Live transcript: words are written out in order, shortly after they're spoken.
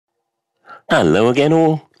Hello again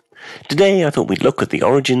all. Today I thought we'd look at the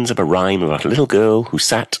origins of a rhyme about a little girl who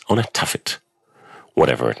sat on a tuffet,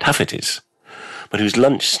 whatever a tuffet is, but whose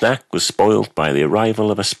lunch snack was spoilt by the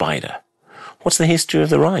arrival of a spider. What's the history of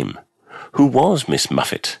the rhyme? Who was Miss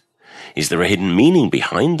Muffet? Is there a hidden meaning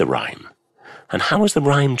behind the rhyme? And how has the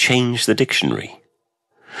rhyme changed the dictionary?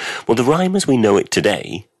 Well, the rhyme as we know it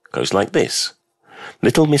today goes like this.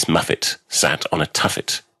 Little Miss Muffet sat on a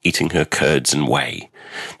tuffet, eating her curds and whey.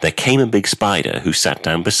 There came a big spider who sat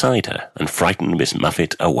down beside her and frightened Miss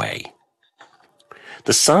Muffet away.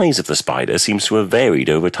 The size of the spider seems to have varied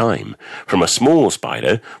over time, from a small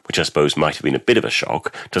spider, which I suppose might have been a bit of a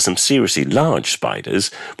shock, to some seriously large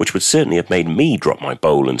spiders, which would certainly have made me drop my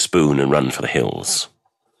bowl and spoon and run for the hills.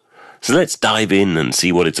 So let's dive in and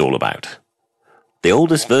see what it's all about. The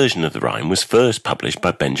oldest version of the rhyme was first published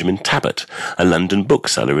by Benjamin Tabot, a London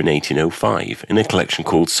bookseller in 1805, in a collection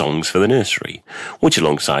called Songs for the Nursery, which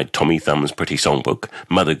alongside Tommy Thumb's Pretty Songbook,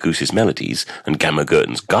 Mother Goose's Melodies, and Gamma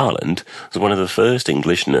Gurton's Garland, was one of the first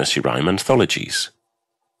English nursery rhyme anthologies.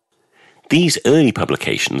 These early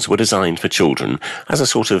publications were designed for children as a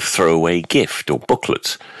sort of throwaway gift or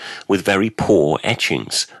booklet, with very poor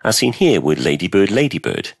etchings, as seen here with Ladybird,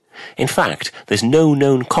 Ladybird. In fact, there's no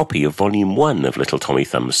known copy of Volume 1 of Little Tommy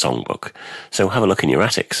Thumb's songbook, so have a look in your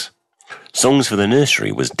attics. Songs for the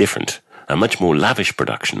Nursery was different, a much more lavish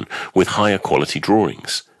production with higher quality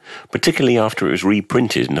drawings, particularly after it was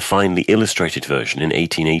reprinted in a finely illustrated version in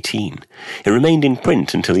 1818. It remained in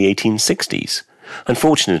print until the 1860s.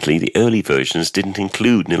 Unfortunately, the early versions didn't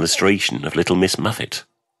include an illustration of Little Miss Muffet.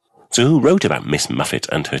 So who wrote about Miss Muffet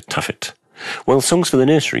and her tuffet? Well, Songs for the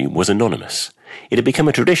Nursery was anonymous. It had become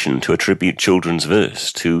a tradition to attribute children's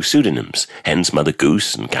verse to pseudonyms, hence Mother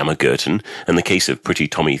Goose and Gamma Gurton, and the case of Pretty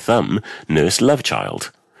Tommy Thumb, Nurse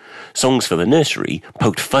Lovechild. Songs for the Nursery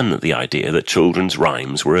poked fun at the idea that children's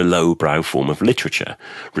rhymes were a low-brow form of literature,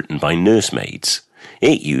 written by nursemaids.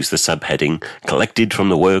 It used the subheading, collected from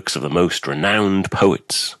the works of the most renowned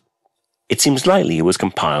poets. It seems likely it was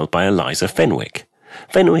compiled by Eliza Fenwick.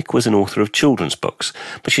 Fenwick was an author of children's books,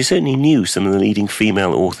 but she certainly knew some of the leading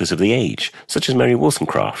female authors of the age, such as Mary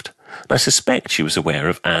Wollstonecraft, and I suspect she was aware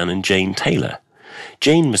of Anne and Jane Taylor.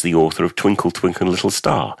 Jane was the author of Twinkle, Twinkle, Little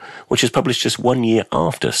Star, which was published just 1 year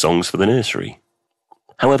after Songs for the Nursery.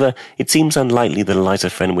 However, it seems unlikely that Eliza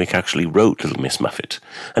Fenwick actually wrote Little Miss Muffet,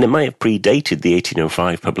 and it might have predated the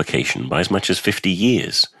 1805 publication by as much as 50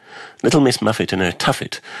 years. Little Miss Muffet and her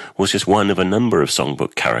tuffet was just one of a number of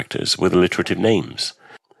songbook characters with alliterative names.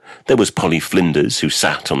 There was Polly Flinders, who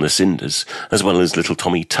sat on the cinders, as well as little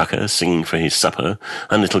Tommy Tucker singing for his supper,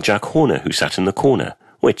 and little Jack Horner, who sat in the corner,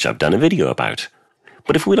 which I've done a video about.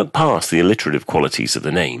 But if we look past the alliterative qualities of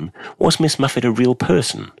the name, was Miss Muffet a real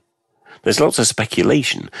person? There's lots of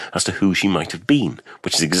speculation as to who she might have been,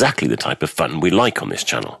 which is exactly the type of fun we like on this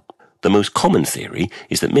channel. The most common theory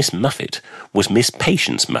is that Miss Muffet was Miss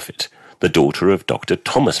Patience Muffet, the daughter of Dr.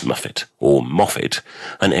 Thomas Muffet, or Moffat,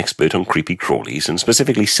 an expert on creepy crawlies and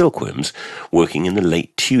specifically silkworms, working in the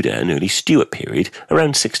late Tudor and early Stuart period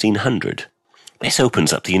around 1600. This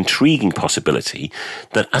opens up the intriguing possibility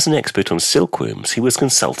that as an expert on silkworms he was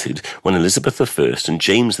consulted when Elizabeth I and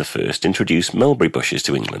James I introduced mulberry bushes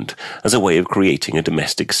to England as a way of creating a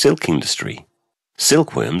domestic silk industry.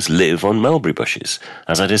 Silkworms live on mulberry bushes,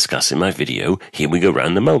 as I discuss in my video, Here We Go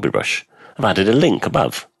Round the Mulberry Bush. I've added a link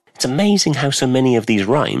above. It's amazing how so many of these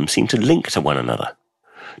rhymes seem to link to one another.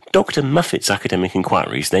 Dr. Muffet's academic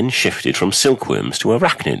inquiries then shifted from silkworms to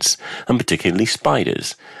arachnids, and particularly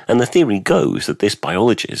spiders, and the theory goes that this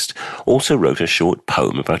biologist also wrote a short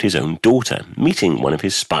poem about his own daughter meeting one of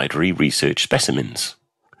his spidery research specimens.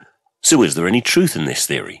 So is there any truth in this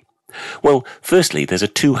theory? Well, firstly, there's a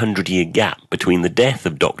 200-year gap between the death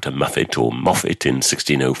of Dr. Muffet or Moffat in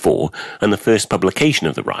 1604 and the first publication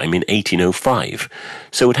of the rhyme in 1805,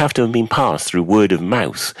 so it would have to have been passed through word of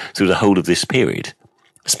mouth through the whole of this period.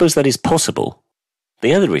 I suppose that is possible.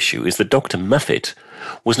 The other issue is that Dr. Muffet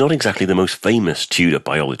was not exactly the most famous Tudor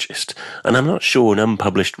biologist, and I'm not sure an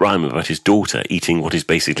unpublished rhyme about his daughter eating what is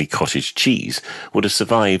basically cottage cheese would have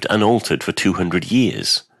survived unaltered for 200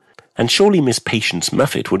 years. And surely Miss Patience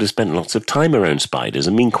Muffet would have spent lots of time around spiders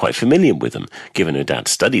and been quite familiar with them, given her dad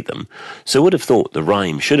studied them, so would have thought the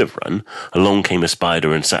rhyme should have run, along came a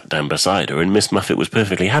spider and sat down beside her, and Miss Muffet was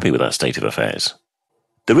perfectly happy with that state of affairs.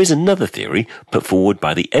 There is another theory put forward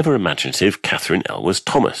by the ever-imaginative Catherine Elwes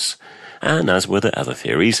Thomas, and as were the other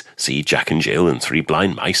theories, see Jack and Jill and Three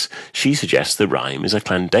Blind Mice, she suggests the rhyme is a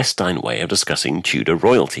clandestine way of discussing Tudor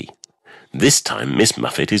royalty. This time Miss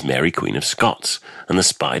Muffet is Mary Queen of Scots, and the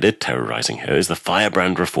spider terrorising her is the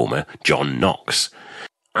firebrand reformer John Knox.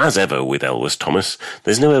 As ever with Elwes Thomas,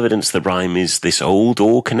 there's no evidence the rhyme is this old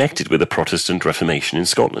or connected with the Protestant Reformation in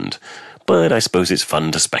Scotland, but I suppose it's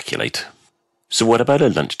fun to speculate. So what about a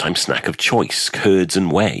lunchtime snack of choice, curds and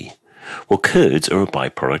whey? Well, curds are a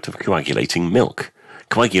byproduct of coagulating milk.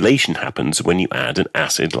 Coagulation happens when you add an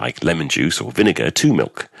acid like lemon juice or vinegar to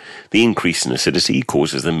milk. The increase in acidity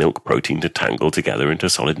causes the milk protein to tangle together into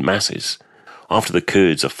solid masses. After the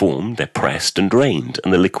curds are formed, they're pressed and drained,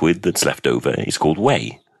 and the liquid that's left over is called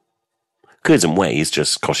whey. Curds and whey is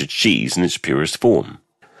just cottage cheese in its purest form.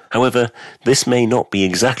 However, this may not be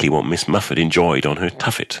exactly what Miss Muffet enjoyed on her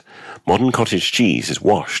tuffet. Modern cottage cheese is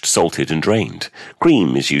washed, salted and drained.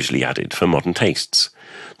 Cream is usually added for modern tastes.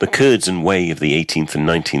 The curds and whey of the 18th and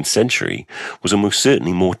 19th century was almost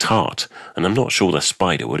certainly more tart, and I'm not sure the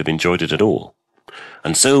spider would have enjoyed it at all.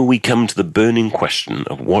 And so we come to the burning question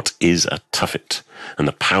of what is a tuffet, and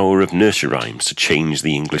the power of nursery rhymes to change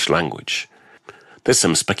the English language. There's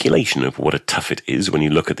some speculation of what a tuffet is when you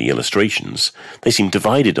look at the illustrations. They seem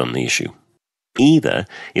divided on the issue. Either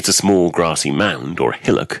it's a small grassy mound or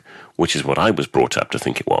hillock, which is what I was brought up to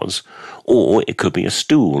think it was, or it could be a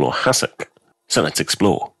stool or hassock. So let's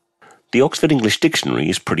explore. The Oxford English Dictionary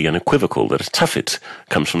is pretty unequivocal that a tuffet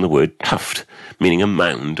comes from the word tuft, meaning a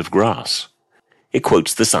mound of grass. It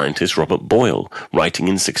quotes the scientist Robert Boyle, writing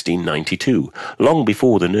in 1692, long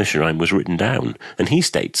before the nursery rhyme was written down, and he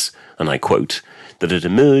states, and I quote, that it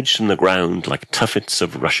emerged from the ground like tuffets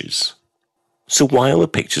of rushes. So why are there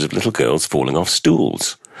pictures of little girls falling off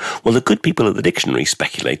stools? Well, the good people at the dictionary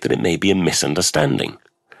speculate that it may be a misunderstanding.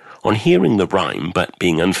 On hearing the rhyme, but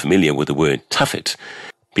being unfamiliar with the word tuffet,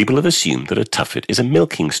 people have assumed that a tuffet is a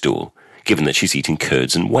milking stool, given that she's eating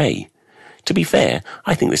curds and whey. To be fair,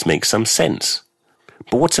 I think this makes some sense.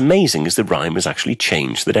 But what's amazing is the rhyme has actually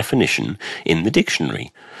changed the definition in the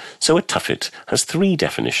dictionary. So a tuffet has 3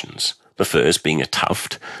 definitions. The first being a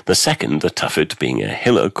tuft, the second, the tuffet, being a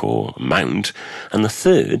hillock or mound, and the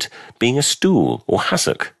third being a stool or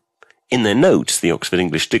hassock. In their notes, the Oxford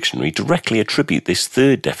English Dictionary directly attribute this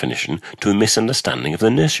third definition to a misunderstanding of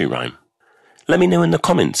the nursery rhyme. Let me know in the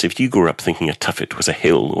comments if you grew up thinking a tuffet was a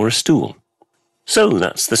hill or a stool. So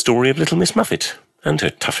that's the story of Little Miss Muffet and her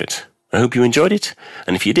tuffet. I hope you enjoyed it,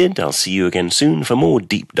 and if you did, I'll see you again soon for more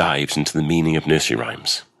deep dives into the meaning of nursery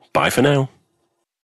rhymes. Bye for now.